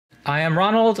I am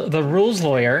Ronald, the rules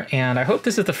lawyer, and I hope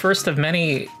this is the first of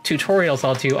many tutorials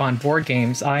I'll do on board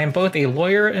games. I am both a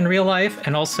lawyer in real life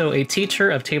and also a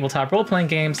teacher of tabletop role-playing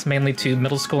games, mainly to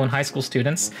middle school and high school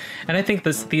students, and I think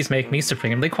these make me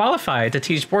supremely qualified to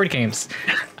teach board games.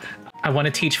 I want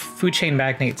to teach Food Chain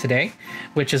Magnate today,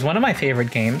 which is one of my favorite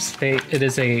games. It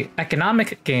is a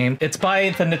economic game. It's by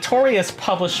the notorious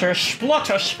publisher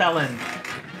Splotterspellen.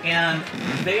 And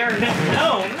they are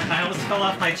known, I almost fell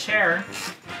off my chair,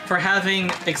 for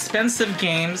having expensive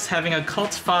games, having a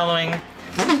cult following.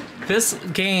 This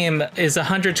game is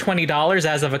 $120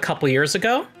 as of a couple years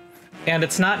ago, and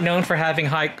it's not known for having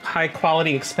high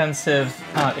quality, expensive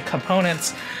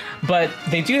components, but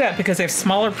they do that because they have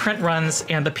smaller print runs,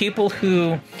 and the people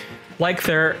who like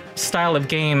their style of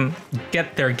game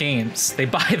get their games. They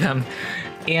buy them,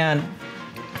 and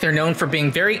they're known for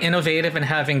being very innovative and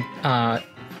having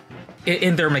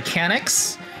in their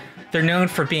mechanics. They're known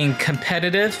for being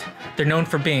competitive. They're known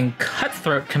for being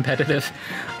cutthroat competitive.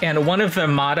 And one of the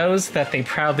mottos that they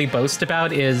proudly boast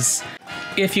about is,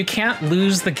 if you can't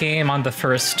lose the game on the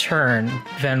first turn,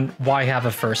 then why have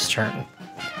a first turn?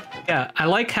 Yeah, I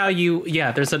like how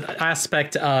there's an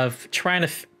aspect of trying to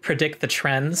predict the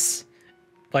trends,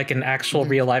 like in actual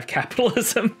real life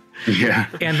capitalism. Yeah.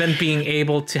 And then being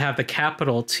able to have the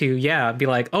capital to, be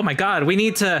like, oh my God, we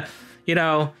need to,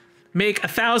 make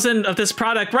 1,000 of this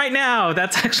product right now.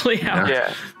 That's actually how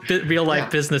real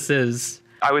life business is.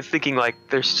 I was thinking, like,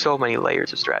 there's so many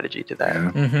layers of strategy to that.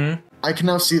 Yeah. Mm-hmm. I can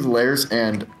now see the layers,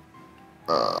 and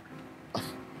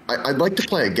I'd like to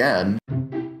play again.